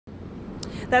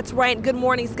That's right. Good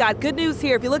morning, Scott. Good news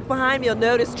here. If you look behind me, you'll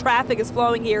notice traffic is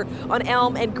flowing here on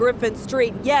Elm and Griffin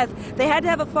Street. Yes, they had to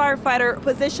have a firefighter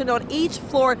positioned on each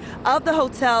floor of the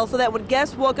hotel so that when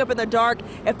guests woke up in the dark,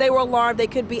 if they were alarmed, they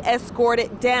could be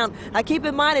escorted down. Now, keep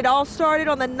in mind, it all started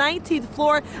on the 19th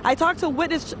floor. I talked to a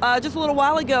witness just a little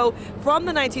while ago from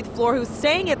the 19th floor who's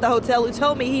staying at the hotel, who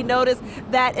told me he noticed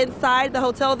that inside the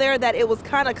hotel there that it was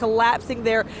kind of collapsing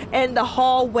there in the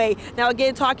hallway. Now,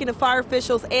 again, talking to fire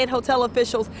officials and hotel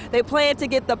officials, they plan to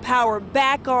get the power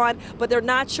back on, but they're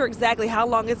not sure exactly how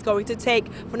long it's going to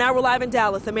take. For now, we're live in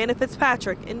Dallas. Amanda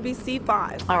Fitzpatrick,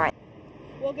 NBC5. All right.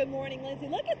 Well, good morning, Lindsay.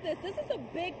 Look at this. This is a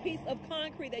big piece of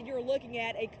concrete that you're looking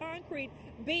at, a concrete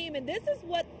beam, and this is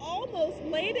what almost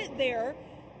landed there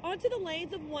onto the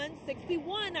lanes of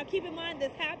 161. Now, keep in mind,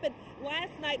 this happened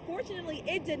last night. Fortunately,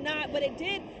 it did not, but it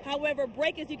did, however,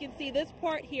 break, as you can see, this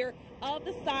part here of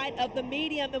the side of the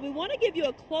medium. And we want to give you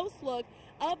a close look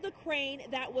of the crane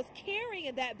that was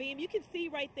carrying that beam. You can see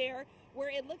right there where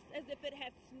it looks as if it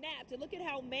has snapped. And look at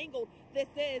how mangled this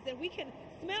is. And we can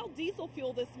smell diesel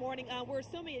fuel this morning. We're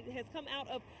assuming it has come out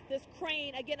of this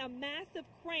crane. Again, a massive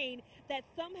crane that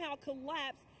somehow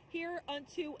collapsed here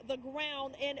onto the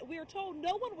ground, and we are told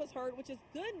no one was hurt, which is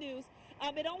good news.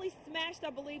 It only smashed, I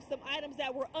believe, some items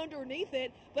that were underneath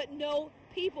it, but no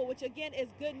people, which again is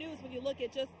good news when you look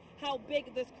at just how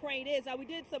big this crane is. Now, we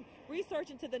did some research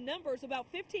into the numbers. About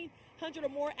 1,500 or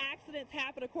more accidents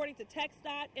happen according to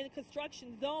TxDOT in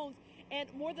construction zones,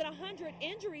 and more than 100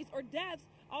 injuries or deaths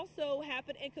also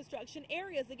happen in construction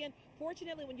areas. Again,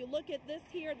 fortunately, when you look at this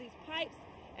here, these pipes,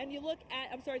 and you look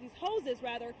at, these hoses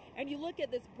rather, and you look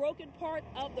at this broken part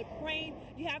of the crane,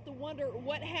 you have to wonder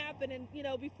what happened and, you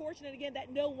know, be fortunate again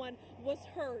that no one was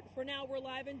hurt. For now, we're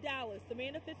live in Dallas.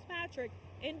 Amanda Fitzpatrick,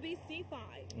 NBC5.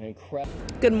 Incredible.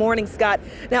 Good morning, Scott.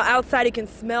 Now, outside you can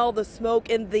smell the smoke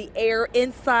in the air.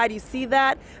 Inside, you see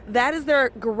that? That is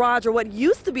their garage, or what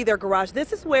used to be their garage.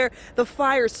 This is where the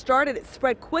fire started. It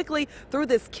spread quickly through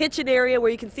this kitchen area where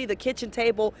you can see the kitchen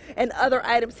table and other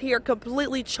items here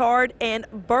completely charred and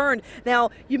burned. Now,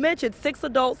 you mentioned 6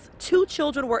 adults, 2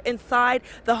 children were inside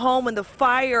the home when the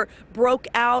fire broke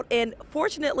out, and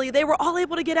fortunately, they were all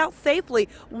able to get out safely.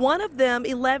 One of them,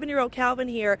 11-year-old Calvin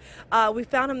here, we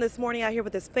found him this morning out here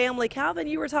with his family. Calvin,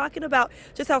 you were talking about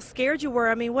just how scared you were.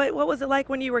 I mean, what was it like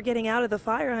when you were getting out of the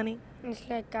fire, honey? It's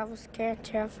like I was scared,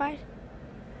 terrified.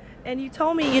 And you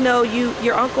told me, you know,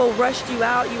 your uncle rushed you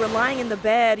out. You were lying in the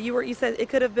bed. You said it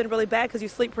could have been really bad because you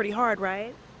sleep pretty hard,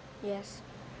 right? Yes.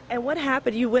 And what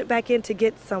happened? You went back in to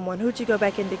get someone. Who'd you go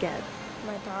back in to get?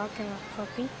 My dog and a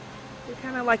puppy. You're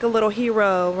kind of like a little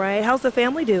hero, right? How's the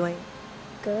family doing?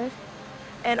 Good.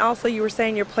 And also, you were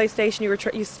saying your PlayStation,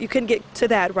 you couldn't get to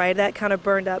that, right? That kind of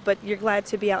burned up, but you're glad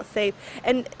to be out safe.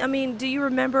 And, I mean, do you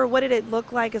remember, what did it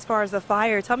look like as far as the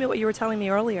fire? Tell me what you were telling me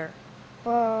earlier.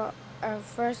 Well,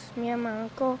 first, me and my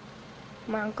uncle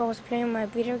was playing my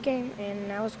video game,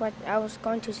 and I was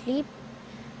going to sleep.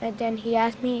 And then he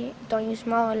asked me, don't you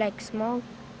smell like smoke?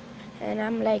 And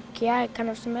I'm like, yeah, I kind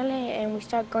of smell it. And we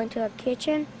start going to the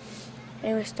kitchen,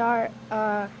 and we start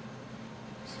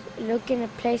looking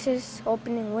at places,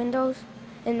 opening windows.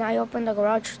 And I opened the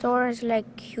garage door. It's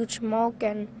like huge smoke,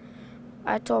 and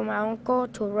I told my uncle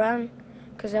to run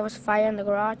because there was fire in the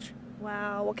garage.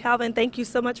 Wow. Well, Calvin, thank you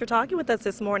so much for talking with us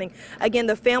this morning. Again,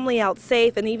 the family out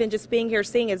safe, and even just being here,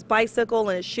 seeing his bicycle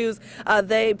and his shoes,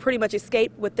 they pretty much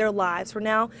escaped with their lives. For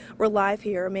now, we're live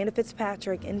here. Amanda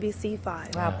Fitzpatrick,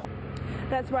 NBC5. Wow.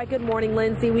 That's right. Good morning,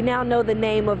 Lindsay. We now know the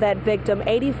name of that victim,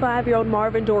 85-year-old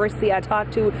Marvin Dorsey. I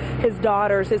talked to his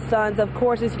daughters, his sons. Of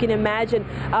course, as you can imagine,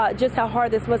 just how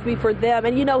hard this must be for them.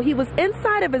 And, you know, he was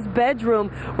inside of his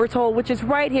bedroom, we're told, which is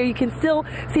right here. You can still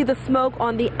see the smoke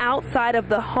on the outside of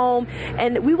the home.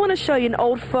 And we want to show you an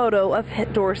old photo of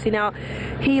Dorsey. Now,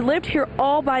 he lived here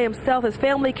all by himself. His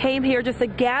family came here just to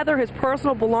gather his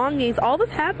personal belongings. All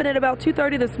this happened at about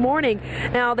 2:30 this morning.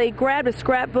 Now, they grabbed a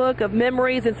scrapbook of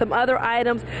memories and some other items.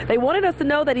 They wanted us to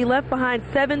know that he left behind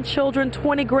 7 children,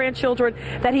 20 grandchildren,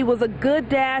 that he was a good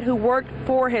dad who worked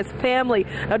for his family.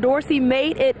 Now, Dorsey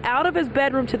made it out of his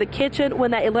bedroom to the kitchen when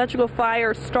that electrical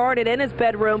fire started in his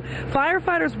bedroom.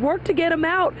 Firefighters worked to get him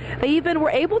out. They even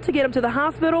were able to get him to the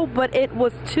hospital, but it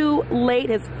was too late.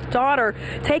 His daughter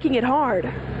taking it hard.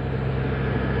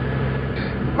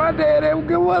 My dad has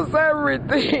given us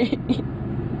everything.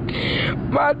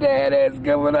 My dad has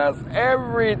given us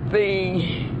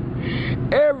everything.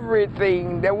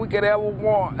 Everything that we could ever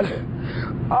want.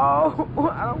 Oh,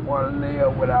 I don't want to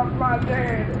live without my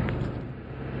dad.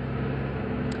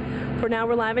 For now,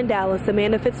 we're live in Dallas.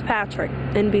 Amanda Fitzpatrick,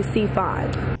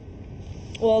 NBC5.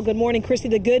 Well, good morning, Christy.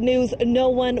 The good news, no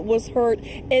one was hurt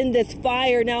in this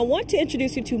fire. Now, I want to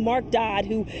introduce you to Mark Dodd,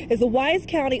 who is the Wise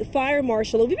County Fire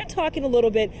Marshal. We've been talking a little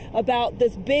bit about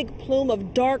this big plume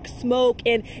of dark smoke.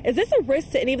 And is this a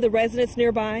risk to any of the residents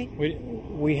nearby?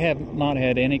 We have not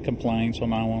had any complaints on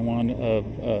 911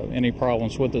 of any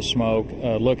problems with the smoke.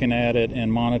 Looking at it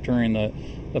and monitoring,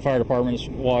 the fire department's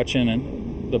watching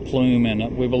and the plume,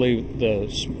 and we believe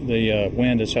the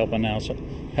wind is helping us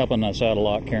out a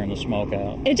lot, carrying the smoke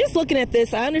out. And just looking at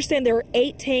this, I understand there were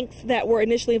 8 tanks that were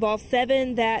initially involved,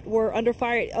 7 that were under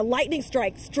fire. A lightning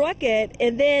strike struck it,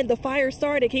 and then the fire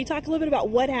started. Can you talk a little bit about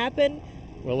what happened?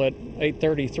 Well, at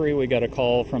 8:33, we got a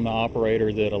call from the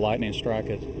operator that a lightning strike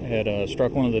had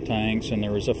struck one of the tanks, and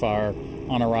there was a fire.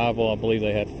 On arrival, I believe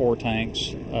they had 4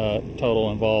 tanks total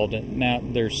involved. And now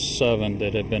there's 7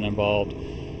 that have been involved.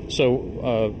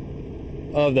 So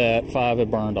of that, 5 have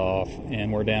burned off,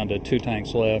 and we're down to 2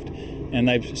 tanks left. And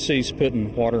they've ceased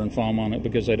putting water and foam on it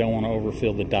because they don't want to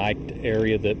overfill the diked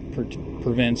area that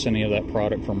prevents any of that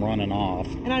product from running off.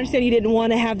 And I understand you didn't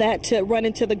want to have that to run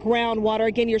into the groundwater.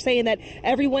 Again, you're saying that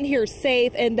everyone here is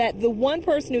safe, and that the one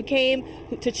person who came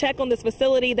to check on this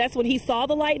facility, that's when he saw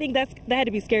the lightning. That had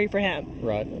to be scary for him.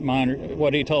 Right.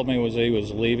 What he told me was he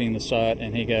was leaving the site,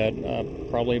 and he got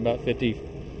probably about 50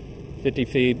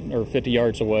 feet or 50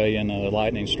 yards away, and a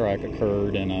lightning strike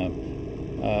occurred, and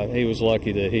he was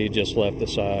lucky that he just left the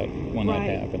site when that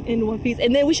happened. In one piece.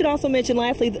 And then we should also mention,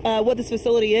 lastly, what this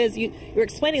facility is. You're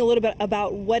explaining a little bit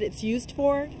about what it's used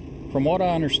for. From what I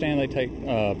understand, they take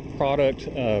product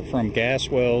from gas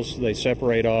wells. They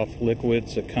separate off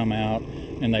liquids that come out,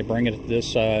 and they bring it to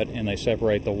this site, and they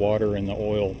separate the water and the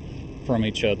oil from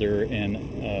each other,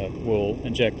 and will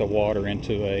inject the water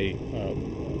into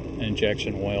an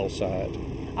injection well site.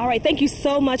 All right, thank you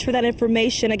so much for that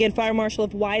information. Again, Fire Marshal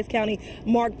of Wise County,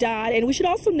 Mark Dodd. And we should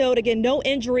also note, again, no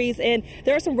injuries. And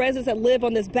there are some residents that live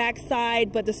on this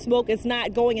backside, but the smoke is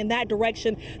not going in that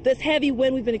direction. This heavy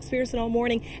wind we've been experiencing all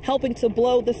morning, helping to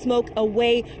blow the smoke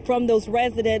away from those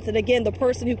residents. And again, the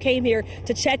person who came here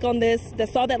to check on this, that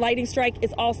saw that lightning strike,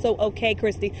 is also okay,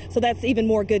 Christy. So that's even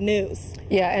more good news.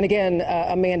 Yeah, and again,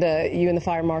 Amanda, you and the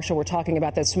Fire Marshal were talking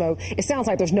about that smoke. It sounds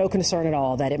like there's no concern at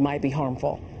all that it might be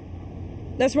harmful.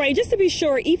 That's right. Just to be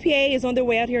sure, EPA is on their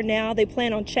way out here now. They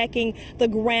plan on checking the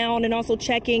ground and also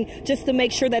checking just to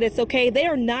make sure that it's okay. They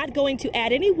are not going to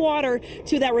add any water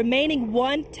to that remaining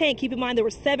 1 tank. Keep in mind, there were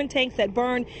 7 tanks that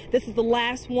burned. This is the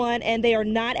last one, and they are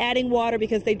not adding water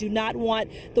because they do not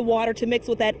want the water to mix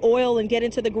with that oil and get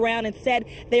into the ground. Instead,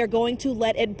 they are going to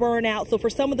let it burn out. So for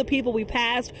some of the people we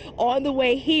passed on the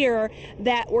way here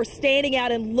that were standing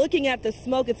out and looking at the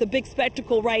smoke, it's a big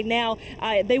spectacle right now.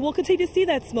 They will continue to see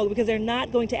that smoke because they're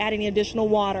not going to add any additional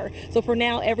water. So for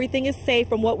now, everything is safe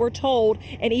from what we're told,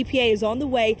 and EPA is on the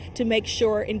way to make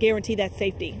sure and guarantee that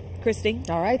safety. Christy?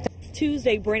 All right.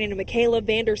 Tuesday, Brandon and Michaela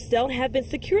Vanderstelt have been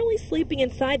securely sleeping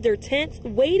inside their tents,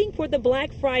 waiting for the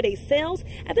Black Friday sales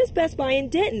at this Best Buy in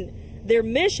Denton. Their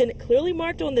mission, clearly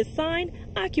marked on the sign,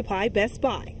 Occupy Best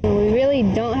Buy. We really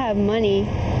don't have money,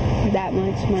 that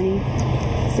much money,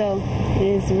 so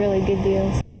it is a really good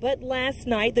deal. But last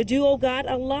night, the duo got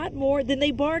a lot more than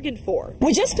they bargained for.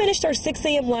 We just finished our 6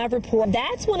 a.m. live report.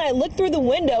 That's when I looked through the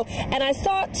window and I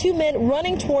saw 2 men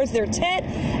running towards their tent.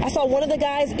 I saw one of the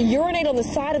guys urinate on the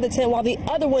side of the tent while the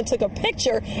other one took a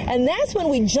picture, and that's when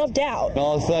we jumped out. And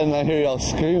all of a sudden, I hear y'all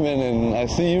screaming, and I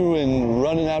see you and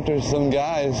running after some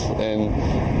guys, and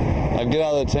I get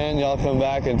out of the tent, y'all come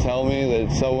back and tell me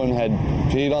that someone had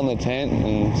peed on the tent,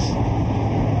 and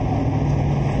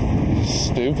it's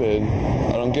stupid.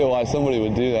 I don't get why somebody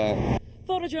would do that.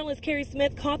 Photojournalist Carrie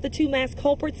Smith caught the 2 masked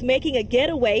culprits making a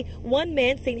getaway. One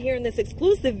man, seen here in this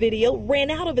exclusive video,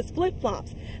 ran out of his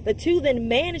flip-flops. The 2 then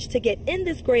managed to get in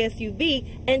this gray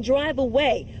SUV and drive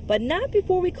away, but not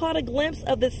before we caught a glimpse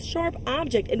of this sharp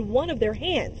object in one of their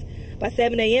hands. By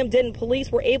 7 a.m., Denton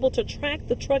police were able to track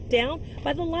the truck down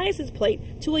by the license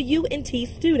plate to a UNT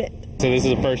student. So this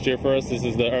is the first year for us. This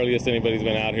is the earliest anybody's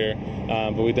been out here,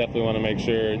 but we definitely want to make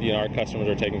sure our customers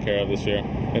are taken care of this year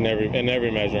in every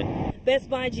measure. Best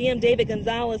Buy GM David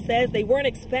Gonzalez says they weren't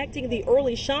expecting the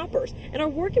early shoppers and are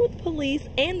working with police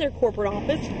and their corporate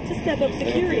office to step up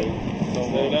security.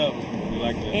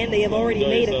 And they have already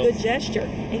made a good gesture,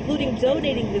 including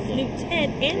donating this new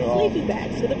tent and sleeping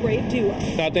bags to the brave duo.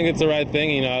 I think it's the right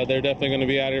thing. They're definitely going to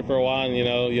be out here for a while,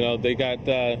 and they got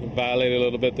violated a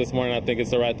little bit this morning. I think it's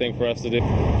the right thing for us to do.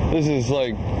 This is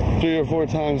like 3 or 4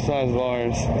 times the size of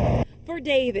ours. For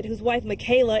David, whose wife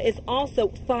Michaela is also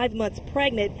 5 months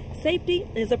pregnant, safety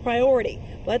is a priority,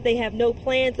 but they have no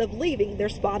plans of leaving their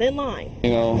spot in line.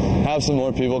 Have some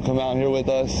more people come out here with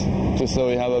us, just so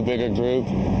we have a bigger group.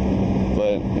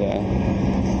 but yeah,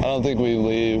 I don't think we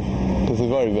leave because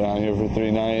we've already been out here for 3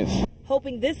 nights.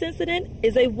 Hoping this incident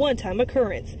is a one-time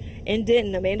occurrence. In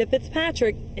Denton, Amanda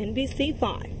Fitzpatrick,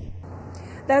 NBC5.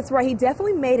 That's right. He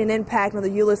definitely made an impact on the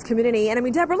Euless community. And I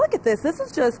mean, Deborah, look at this. This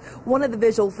is just one of the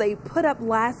visuals they put up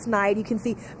last night. You can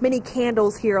see many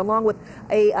candles here, along with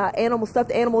a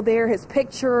stuffed animal there, his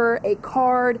picture, a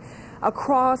card, a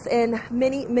cross, and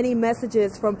many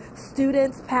messages from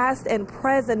students, past and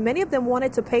present. Many of them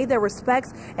wanted to pay their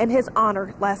respects in his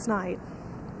honor last night.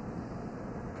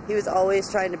 He was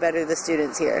always trying to better the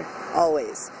students here,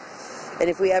 always. And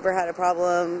if we ever had a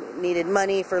problem, needed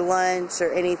money for lunch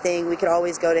or anything, we could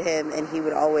always go to him and he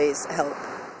would always help.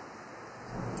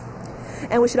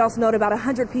 And we should also note about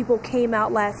 100 people came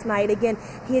out last night. Again,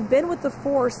 he had been with the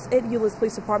force at Euless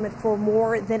Police Department for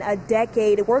more than a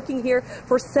decade, working here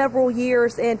for several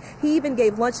years. And he even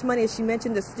gave lunch money, as she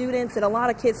mentioned, to students. And a lot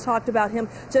of kids talked about him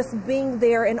just being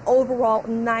there, an overall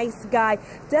nice guy.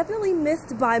 Definitely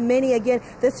missed by many. Again,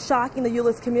 this shocking the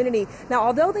Euless community. Now,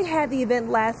 although they had the event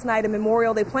last night, a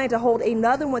memorial, they plan to hold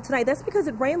another one tonight. That's because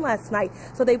it rained last night.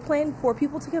 So they plan for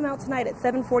people to come out tonight at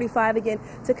 7:45 again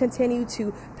to continue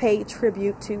to pay tribute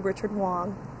to Richard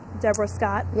Wong. Deborah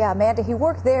Scott. Yeah, Amanda, he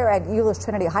worked there at Euless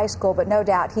Trinity High School, but no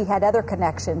doubt he had other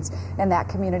connections in that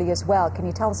community as well. Can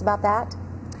you tell us about that?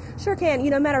 Sure can. You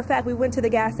know, matter of fact, we went to the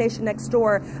gas station next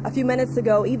door a few minutes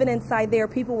ago. Even inside there,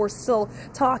 people were still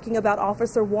talking about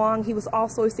Officer Wong. He was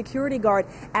also a security guard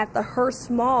at the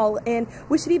Hearst Mall. And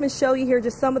we should even show you here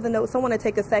just some of the notes. I want to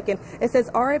take a second. It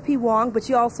says R.I.P. Wong, but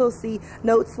you also see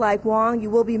notes like, Wong, you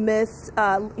will be missed,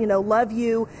 love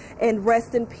you, and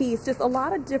rest in peace. Just a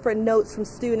lot of different notes from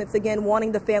students, again,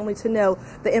 wanting the family to know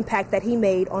the impact that he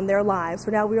made on their lives.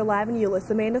 For now, we are live in Euless.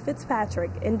 Amanda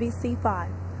Fitzpatrick, NBC5.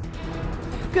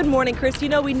 Good morning, Chris. You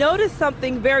know, we noticed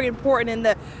something very important in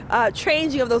the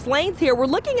changing of those lanes here. We're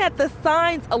looking at the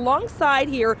signs alongside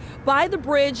here by the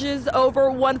bridges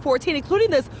over 114, including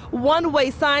this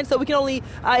one-way sign. So we can only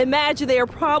imagine they are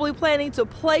probably planning to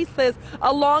place this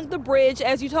along the bridge,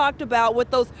 as you talked about,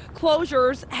 with those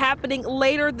closures happening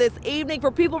later this evening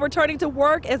for people returning to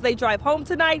work as they drive home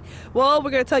tonight. Well,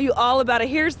 we're going to tell you all about it.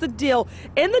 Here's the deal.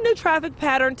 In the new traffic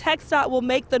pattern, TxDOT will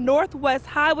make the Northwest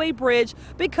Highway Bridge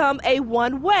become a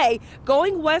one-way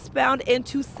going westbound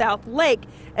into South Lake.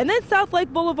 And then South Lake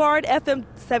Boulevard, FM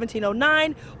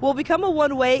 1709, will become a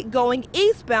one-way going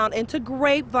eastbound into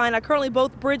Grapevine. Now, currently,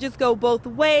 both bridges go both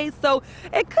ways, so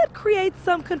it could create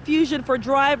some confusion for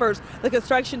drivers. The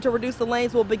construction to reduce the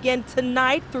lanes will begin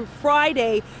tonight through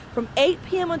Friday from 8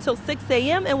 p.m. until 6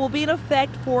 a.m. and will be in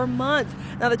effect for months.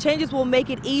 Now, the changes will make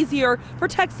it easier for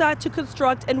TxDOT to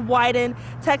construct and widen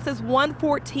Texas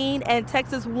 114 and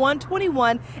Texas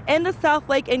 121 in the South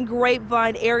Lake and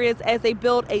Grapevine areas as they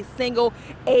build a single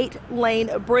 8-lane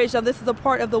bridge. Now, this is a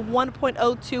part of the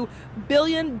 $1.02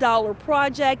 billion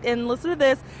project, and listen to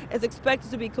this, is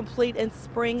expected to be complete in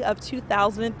spring of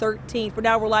 2013. For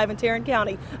now, we're live in Tarrant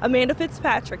County. Amanda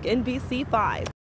Fitzpatrick, NBC5.